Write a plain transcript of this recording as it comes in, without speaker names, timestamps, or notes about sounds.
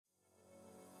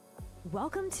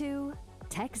Welcome to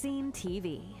TechZine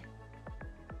TV.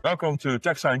 Welcome to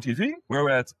TechZine TV. We're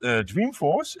at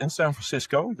Dreamforce in San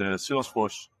Francisco, the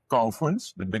Salesforce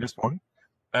conference, the biggest one.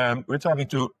 We're talking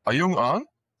to Ahyoung An.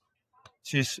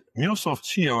 She's MuleSoft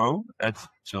COO at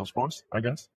Salesforce, I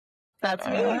guess. That's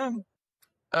me.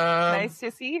 Nice to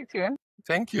see you, too.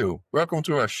 Thank you. Welcome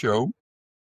to our show.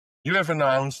 You have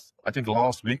announced, I think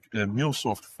last week, the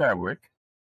MuleSoft Fabric.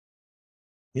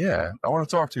 Yeah, I want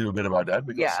to talk to you a bit about that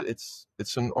because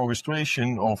it's an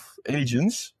orchestration of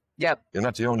agents. Yep. You're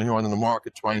not the only one in the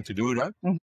market trying to do that.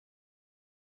 Mm-hmm.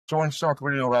 So I want to talk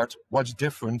really about what's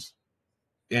different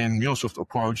in MuleSoft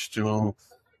approach to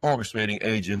orchestrating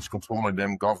agents, controlling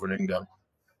them, governing them,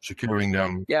 securing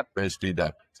them. Yep. Basically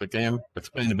that. So can you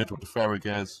explain a bit what the Fabric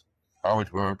is, how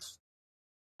it works?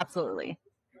 Absolutely.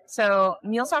 So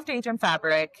MuleSoft Agent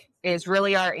Fabric is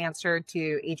really our answer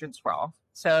to agent sprawl.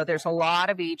 So there's a lot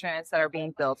of agents that are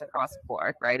being built across the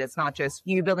board, right? It's not just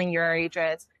you building your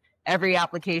agents. Every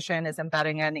application is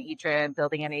embedding an agent,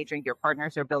 building an agent. Your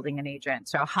partners are building an agent.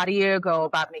 So how do you go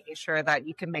about making sure that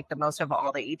you can make the most of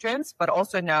all the agents, but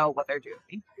also know what they're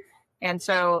doing? And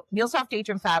so MuleSoft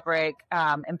Agent Fabric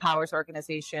empowers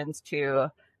organizations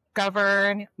to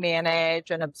govern,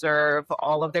 manage, and observe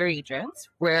all of their agents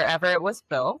wherever it was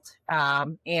built.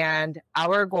 And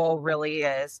our goal really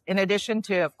is, in addition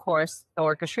to, of course, the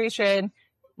orchestration,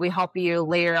 we help you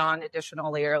layer on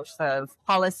additional layers of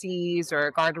policies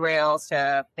or guardrails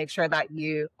to make sure that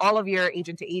all of your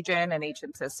agent-to-agent and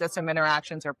agent-to-system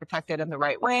interactions are protected in the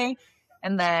right way.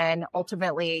 And then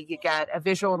ultimately, you get a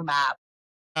visual map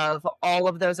of all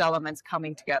of those elements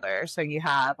coming together. So you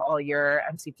have all your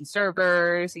MCP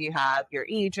servers, you have your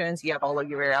agents, you have all of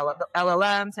your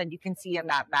LLMs, and you can see in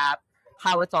that map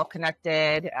how it's all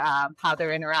connected, how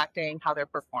they're interacting, how they're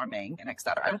performing, and et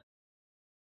cetera.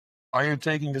 Are you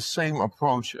taking the same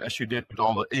approach as you did with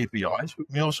all the APIs with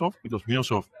MuleSoft? Because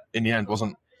MuleSoft, in the end, was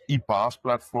an ePaaS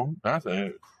platform,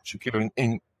 securing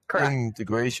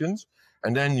integrations.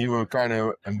 And then you were kind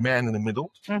of a man in the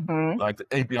middle. Mm-hmm. Like the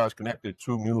APIs connected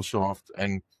to MuleSoft,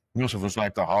 and MuleSoft was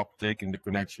like the hub, taking the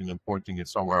connection and pointing it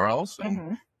somewhere else.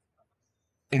 And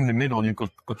in the middle, you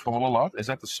could control a lot. Is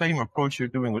that the same approach you're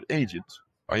doing with agents?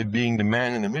 Are you being the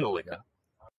man in the middle again?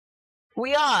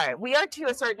 We are to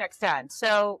a certain extent.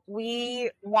 So we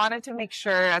wanted to make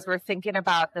sure, as we're thinking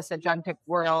about this agentic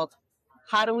world,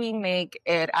 how do we make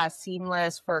it as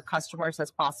seamless for customers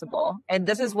as possible? And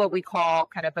this is what we call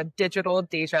kind of a digital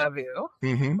deja vu,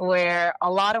 where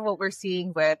a lot of what we're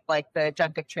seeing with like the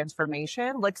agentic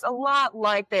transformation looks a lot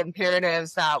like the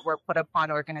imperatives that were put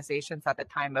upon organizations at the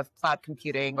time of cloud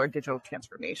computing or digital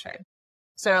transformation.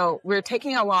 So we're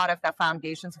taking a lot of the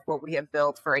foundations of what we have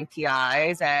built for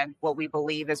APIs and what we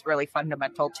believe is really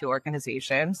fundamental to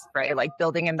organizations, right? Like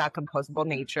building in that composable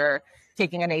nature,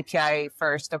 taking an API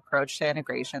first approach to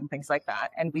integration, things like that.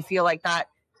 And we feel like that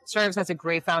serves as a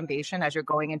great foundation as you're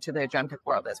going into the agentic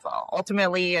world as well.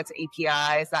 Ultimately, it's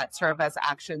APIs that serve as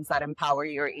actions that empower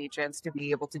your agents to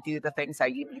be able to do the things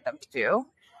that you need them to do.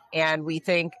 And we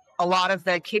think a lot of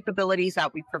the capabilities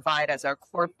that we provide as our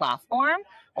core platform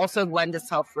also lend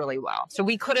itself really well. So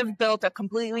we could have built a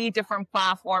completely different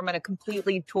platform and a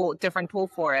completely different tool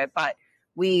for it, but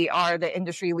we are the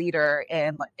industry leader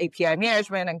in API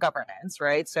management and governance,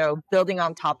 right? So building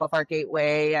on top of our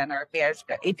gateway and our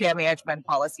API management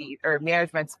policy or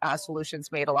management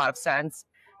solutions made a lot of sense.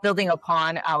 Building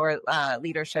upon our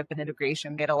leadership and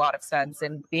integration made a lot of sense,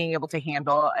 and being able to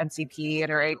handle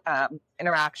MCP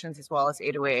interactions as well as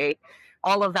 808.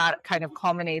 All of that kind of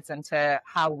culminates into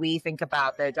how we think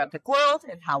about the agentic world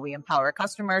and how we empower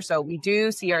customers. So we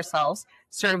do see ourselves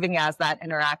serving as that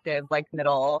interactive, like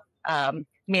middle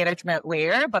management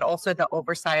layer, but also the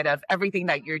oversight of everything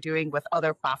that you're doing with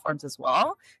other platforms as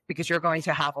well, because you're going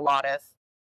to have a lot of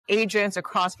agents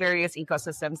across various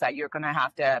ecosystems that you're going to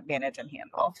have to manage and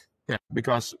handle. Yeah,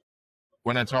 because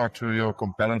when I talk to your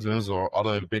competitors or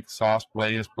other big SaaS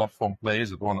players, platform players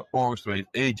that want to orchestrate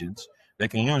agents, they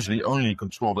can usually only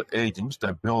control the agents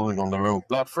they're building on their own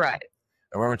platform. Right.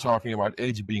 And when we're talking about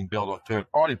agents being built on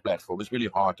third-party platform, it's really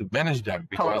hard to manage them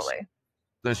because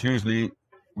there's usually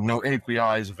no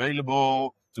APIs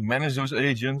available to manage those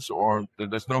agents, or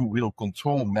there's no real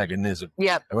control mechanism.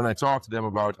 Yep. And when I talk to them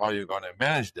about how you're going to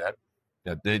manage that,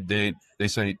 they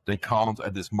say they can't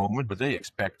at this moment, but they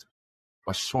expect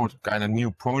a sort of kind of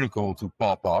new protocol to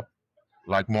pop up,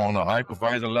 like more on a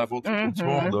hypervisor level to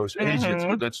control those agents,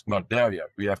 but that's not there yet.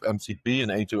 We have MCP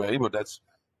and A2A, but that's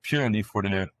purely for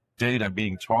the data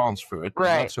being transferred,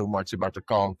 not so much about the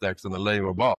context and the layer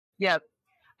above. Yep.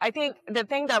 I think the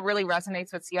thing that really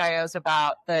resonates with CIOs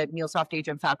about the MuleSoft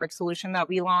Agent Fabric solution that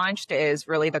we launched is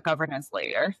really the governance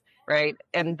layer. right?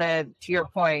 And to your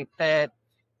point, the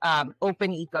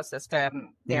open ecosystem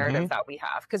narrative that we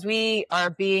have, because we are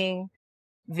being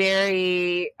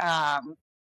very,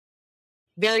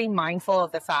 very mindful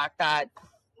of the fact that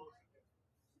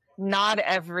not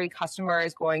every customer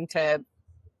is going to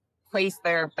place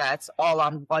their bets all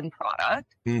on one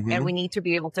product. And we need to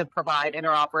be able to provide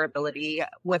interoperability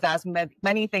with as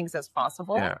many things as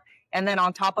possible. Yeah. And then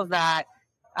on top of that,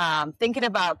 thinking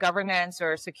about governance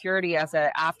or security as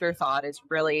an afterthought is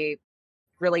really,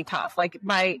 really tough. Like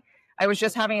I was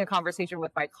just having a conversation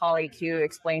with my colleague who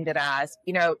explained it as,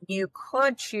 you know, you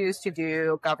could choose to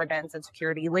do governance and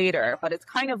security later, but it's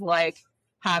kind of like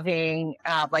having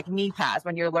like knee pads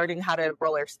when you're learning how to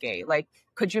roller skate. Like,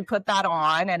 could you put that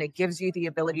on and it gives you the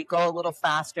ability to go a little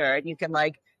faster, and you can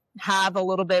like have a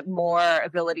little bit more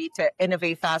ability to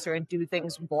innovate faster and do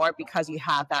things more because you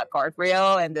have that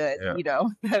guardrail and the, you know,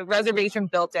 the reservation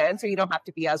built in, so you don't have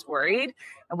to be as worried.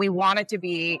 And we want it to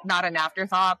be not an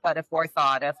afterthought, but a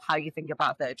forethought of how you think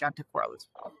about the agentic world as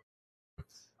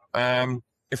well.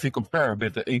 If you compare a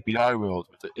bit the API world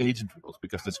with the agent world,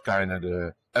 because that's kind of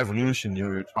the evolution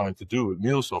you're trying to do with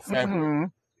MuleSoft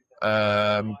Fabric.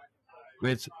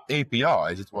 With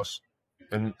APIs, it was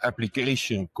an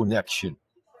application connection.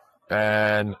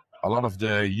 And a lot of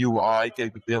the UI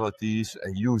capabilities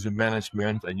and user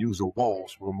management and user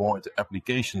walls were more at the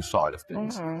application side of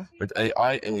things. With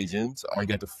AI agents, I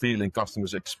get the feeling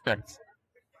customers expect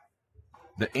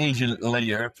the agent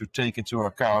layer to take into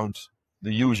account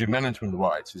the user management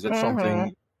rights. Is that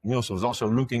something MuleSoft is also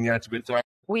looking at with that?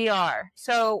 We are.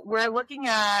 So we're looking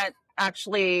at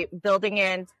actually building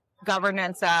in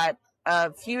governance at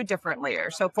a few different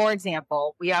layers. So for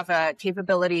example, we have a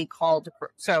capability called,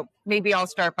 so maybe I'll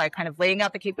start by kind of laying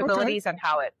out the capabilities and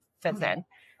how it fits in.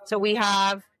 So we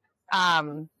have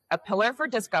a pillar for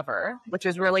Discover, which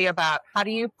is really about how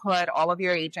do you put all of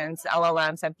your agents,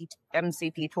 LLMs,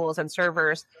 MCP tools, and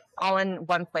servers all in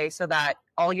one place so that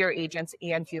all your agents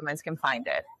and humans can find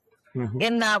it.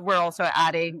 In that, we're also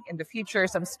adding in the future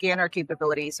some scanner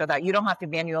capabilities so that you don't have to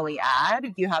manually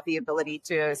add. You have the ability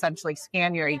to essentially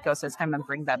scan your ecosystem and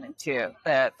bring them into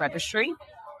the registry.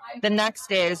 The next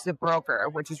is the broker,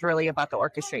 which is really about the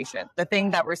orchestration, the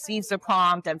thing that receives the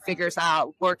prompt and figures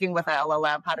out, working with the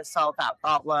LLM, how to solve that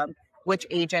problem, which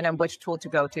agent and which tool to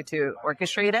go to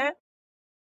orchestrate it.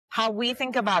 How we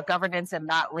think about governance in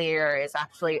that layer is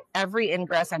actually every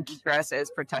ingress and egress is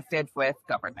protected with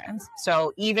governance.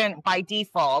 So even by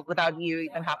default, without you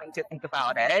even having to think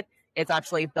about it, it's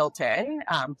actually built in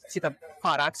to the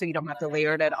product, so you don't have to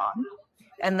layer it on.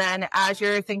 And then as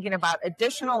you're thinking about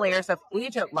additional layers of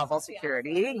agent level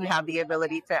security, you have the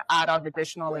ability to add on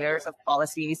additional layers of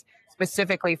policies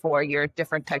specifically for your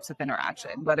different types of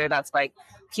interaction, whether that's like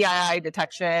PII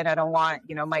detection. I don't want,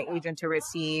 you know, my agent to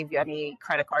receive any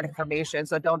credit card information,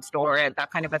 so don't store it. That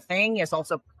kind of a thing is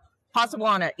also possible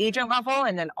on an agent level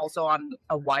and then also on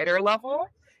a wider level.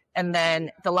 And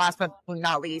then the last but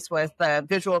not least was the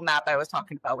visual map I was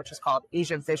talking about, which is called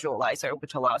Agent Visualizer,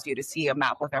 which allows you to see a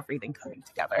map with everything coming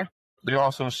together. Do you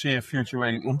also see a future where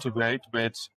you integrate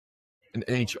with an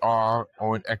HR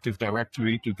or an Active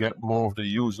Directory to get more of the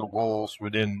user walls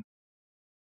within?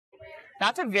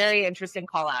 That's a very interesting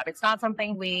call out. It's not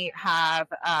something we have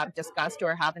discussed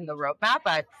or have in the roadmap,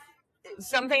 but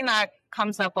something that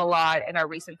comes up a lot in our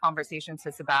recent conversations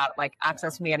is about like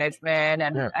access management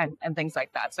and things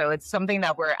like that. So it's something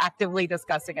that we're actively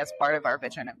discussing as part of our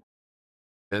vision.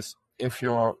 Yes, if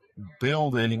you're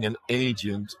building an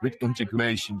agent with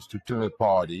integrations to third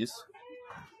parties,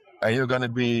 and you're going to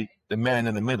be the man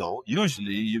in the middle,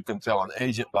 usually you can tell an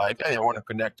agent like, hey, I want to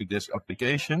connect to this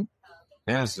application.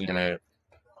 Here's the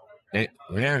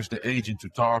agent to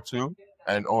talk to,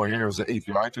 or here's the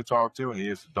API to talk to, and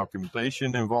here's the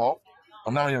documentation involved.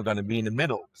 Well, now you're going to be in the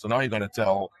middle. So now you're going to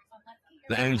tell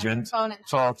the agent,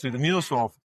 talk to the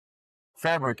MuleSoft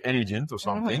Fabric agent or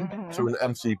something through an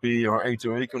MCP or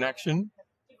A2A connection.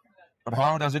 But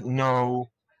how does it know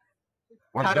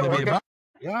what it's going to be about?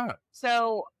 Yeah.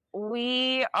 So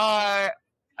we are,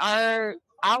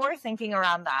 our thinking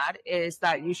around that is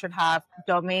that you should have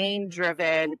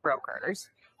domain-driven brokers.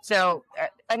 So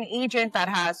an agent that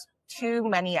has too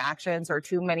many actions or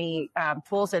too many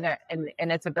tools in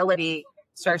its ability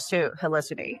starts to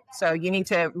hallucinate. So you need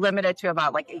to limit it to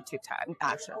about like 8 to 10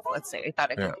 actions, let's say, that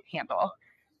it can handle.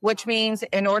 Which means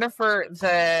in order for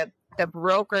the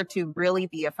broker to really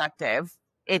be effective,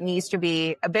 it needs to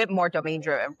be a bit more domain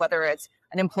driven, whether it's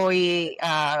an employee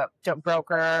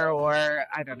broker or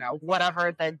I don't know,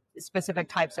 whatever the specific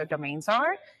types of domains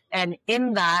are. And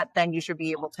in that, then you should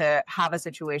be able to have a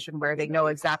situation where they know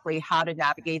exactly how to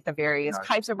navigate the various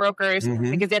types of brokers,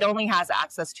 because it only has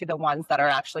access to the ones that are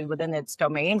actually within its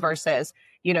domain versus,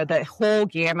 the whole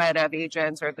gamut of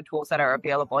agents or the tools that are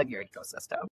available in your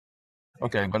ecosystem.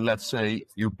 Okay, but let's say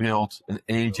you build an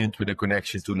agent with a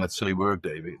connection to, let's say,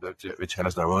 Workday, which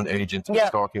has their own agent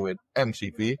talking with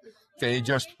MCP. Can you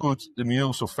just put the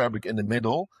MuleSoft Fabric in the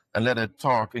middle and let it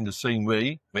talk in the same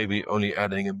way? Maybe only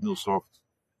adding a MuleSoft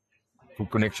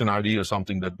connection ID or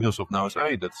something that MuleSoft knows,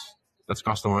 hey, that's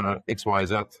customer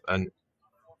XYZ. And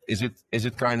is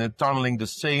it kind of tunneling the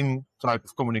same type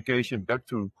of communication back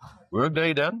to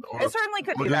Workday then? Or, it certainly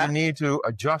could or do do that. you need to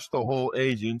adjust the whole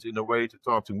agent in a way to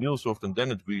talk to MuleSoft and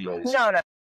then it relays? No.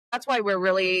 That's why we're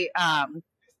really,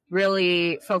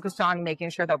 really focused on making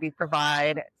sure that we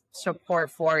provide support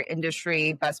for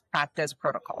industry best practice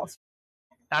protocols.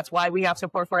 That's why we have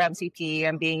support for MCP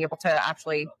and being able to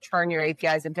actually turn your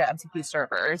APIs into MCP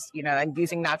servers, and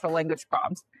using natural language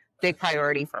prompts, big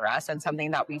priority for us and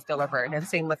something that we've delivered. And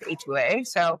same with A2A.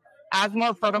 So as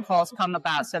more protocols come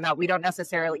about, so that you don't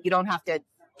have to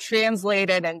translate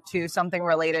it into something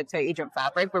related to Agent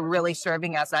Fabric, we're really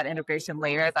serving as that integration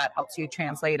layer that helps you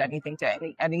translate anything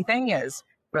to anything is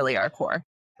really our core.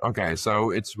 Okay,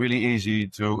 so it's really easy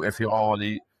to, if you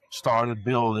already started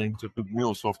building, to put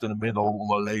MuleSoft in the middle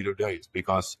on a later date,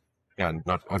 because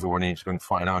not everyone is going to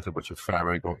find out about your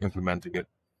Fabric or implementing it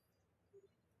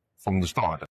from the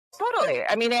start. Totally.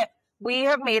 I mean, we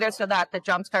have made it so that the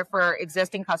jumpstart for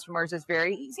existing customers is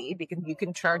very easy because you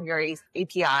can turn your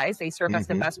APIs. They serve as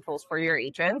the best tools for your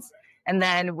agents. And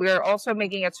then we're also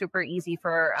making it super easy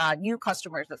for new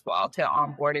customers as well to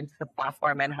onboard into the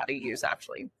platform and how to use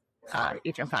actually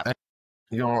Agent Fabric.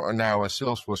 You're now a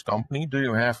Salesforce company. Do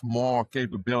you have more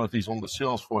capabilities on the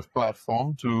Salesforce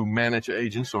platform to manage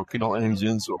agents or kill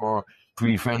agents or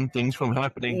prevent things from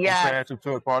happening compared to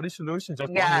third-party solutions?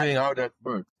 Just wondering how that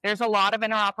works. There's a lot of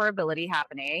interoperability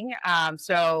happening.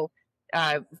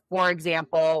 For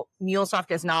example,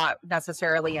 MuleSoft is not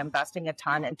necessarily investing a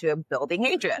ton into building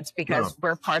agents because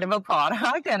we're part of a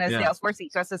product and a Salesforce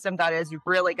ecosystem that is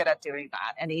really good at doing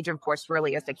that. And AgentForce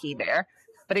really is the key there.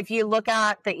 But if you look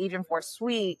at the AgentForce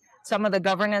suite, some of the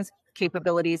governance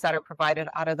capabilities that are provided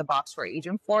out of the box for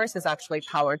AgentForce is actually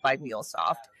powered by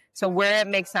MuleSoft. So where it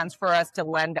makes sense for us to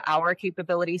lend our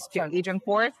capabilities to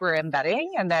AgentForce, we're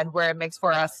embedding. And then where it makes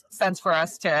sense for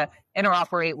us to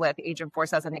interoperate with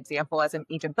AgentForce as an example, as an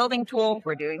agent building tool,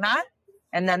 we're doing that.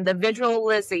 And then the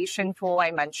visualization tool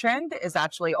I mentioned is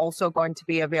actually also going to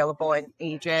be available in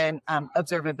agent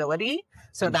observability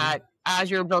so that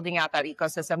as you're building out that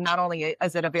ecosystem, not only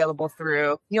is it available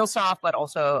through MuleSoft, but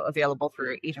also available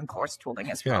through AgentForce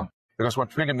tooling as well. Because what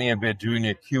triggered me a bit during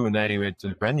a Q&A with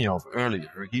Benioff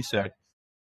earlier, he said,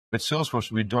 with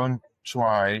Salesforce, we don't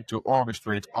try to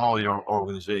orchestrate all your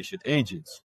organization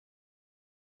agents.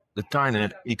 He kind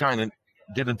of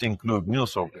didn't include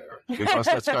MuleSoft there, because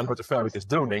that's kind of what the Fabric is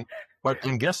doing. But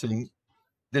I'm guessing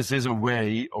this is a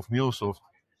way of MuleSoft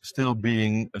still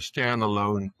being a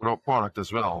standalone product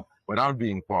as well, without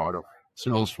being part of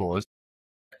Salesforce.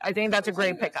 I think that's a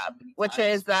great pickup, which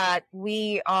is that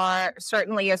we are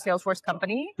certainly a Salesforce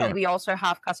company, but we also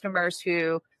have customers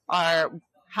who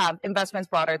have investments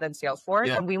broader than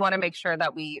Salesforce. And we want to make sure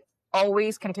that we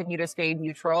always continue to stay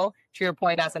neutral, to your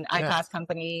point, as an iPaaS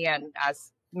company and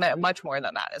as much more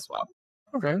than that as well.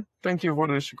 Okay. Thank you for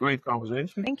this great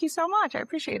conversation. Thank you so much. I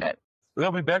appreciate it.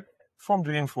 We'll be back from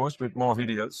Dreamforce with more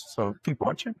videos, so keep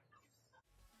watching.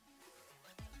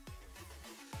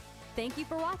 Thank you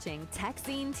for watching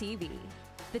TechZine TV,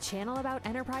 the channel about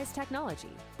enterprise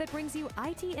technology that brings you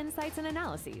IT insights and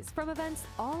analyses from events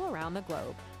all around the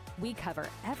globe. We cover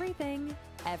everything,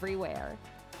 everywhere.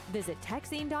 Visit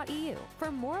techzine.eu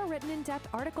for more written in-depth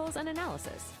articles and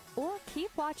analysis, or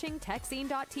keep watching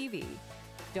techzine.tv.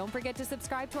 Don't forget to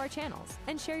subscribe to our channels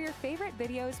and share your favorite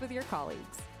videos with your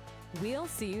colleagues. We'll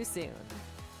see you soon.